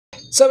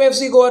Some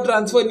FC Goa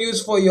transfer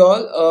news for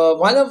y'all.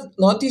 One of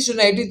Northeast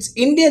United's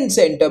Indian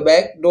centre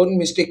back, don't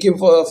mistake him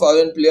for a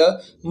foreign player,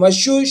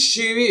 Mashoor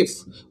Shereef,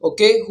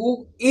 okay,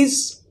 who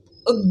is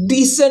a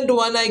decent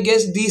one, I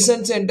guess.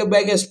 Decent centre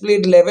back, has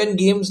played 11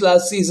 games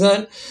last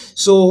season.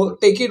 So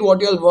take it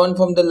what you'll want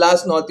from the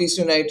last Northeast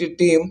United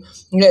team.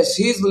 Yes,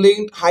 he's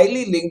linked,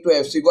 highly linked to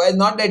FC Goa. It's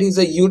not that he's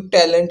a youth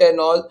talent and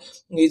all,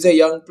 he's a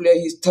young player,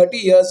 he's 30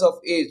 years of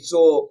age.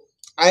 So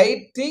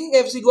I think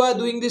FC Goa are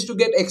doing this to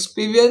get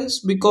experience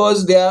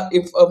because they are,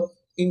 if a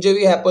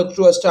injury happens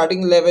to a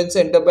starting 11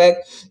 centre back,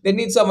 they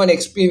need someone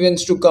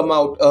experienced to come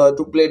out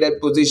to play that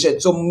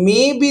position. So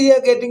maybe they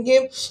are getting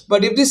him,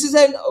 but if this is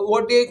an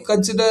what they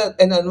consider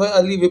an Anwar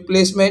Ali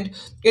replacement,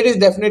 it is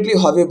definitely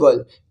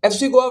horrible.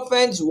 FC Goa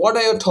fans, what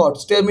are your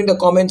thoughts? Tell me in the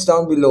comments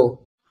down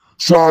below.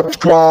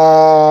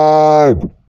 Subscribe.